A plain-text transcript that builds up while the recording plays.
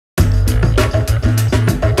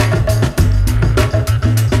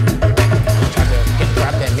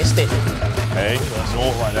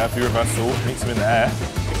reversal, meets him in the air.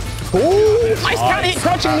 Ooh, nice counter hit,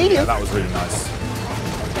 crouching medium. Yeah, that was really nice.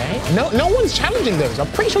 Okay. No one's challenging those. I'm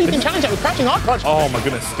pretty sure you can challenge that with crouching hard punch. Oh my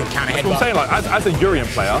goodness. Good counter That's headbutt. what I'm saying, like, as a Urian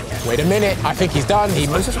player. Wait a minute, I think he's done. He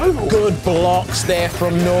This is over. good blocks there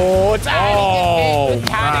from Nord. Oh, Good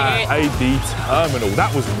counter man, hit. AD Terminal.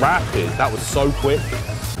 That was rapid. That was so quick.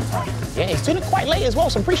 Yeah, he's doing it quite late as well,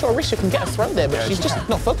 so I'm pretty sure Arisha can get a throw there, but she's just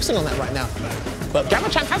not focusing on that right now. But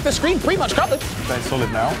Gamma-chan has the screen pretty much covered. Staying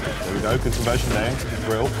solid now. There we go. Good conversion there.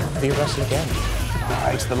 Real. The reversal again.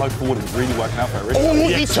 Nice. The low forward is really working out for Arisha. Oh,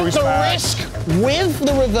 he took the risk with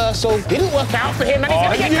the reversal. Didn't work out for him, and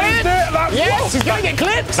he's going to get clipped. Yes, he's going to get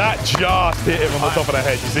clipped. That just hit him on the top of the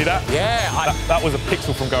head. You see that? Yeah. That was a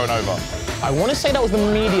pixel from going over. I want to say that was the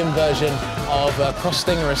medium version of cross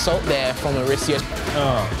stinger assault there from Arisha.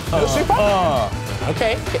 Super.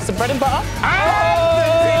 Okay, gets the bread and butter.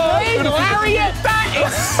 Lariat, that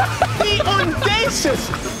is the audacious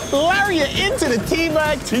Lariat into the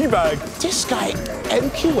teabag. Teabag. This guy,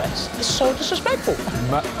 MQS, is so disrespectful.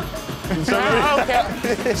 Okay.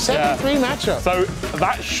 7-3 matchup. So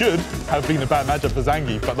that should have been a bad matchup for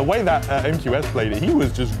Zangi, but the way that MQS played it, he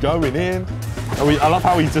was just going in. I love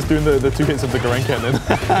how he's just doing the 2 hits of the Gorenken and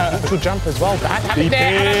then. Good jump as well. Bad habit DP.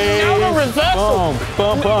 there. And another reversal.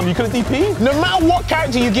 Boom. You couldn't DP? No matter what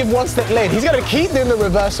character you give one step late, he's going to keep doing the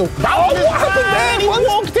reversal. What happened there? He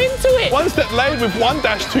walked into it. One step late with one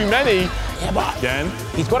dash too many. Yeah, but Again.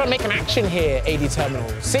 He's got to make an action here, AD Terminal.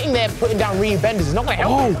 Sitting there putting down Ryu Benders is not going to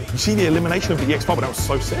help. Oh, you see the elimination of the EX5, but that was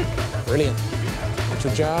so sick. Brilliant.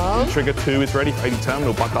 Neutral jump. Trigger 2 is ready for AD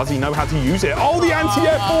Terminal, but does he know how to use it? Oh, the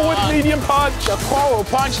anti-air forward medium punch. The Coral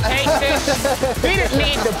Punch takes it. He didn't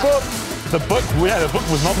need the book. The book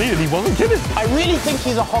was not needed. He wasn't kidding. I really think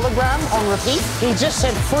he's a hologram on repeat. He just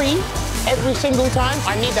said free every single time.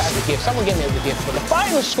 I need that as a gift. Someone give me as a gift. But the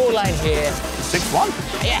final scoreline here. 6-1.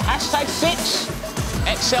 Yeah, #6,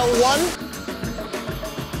 XL1.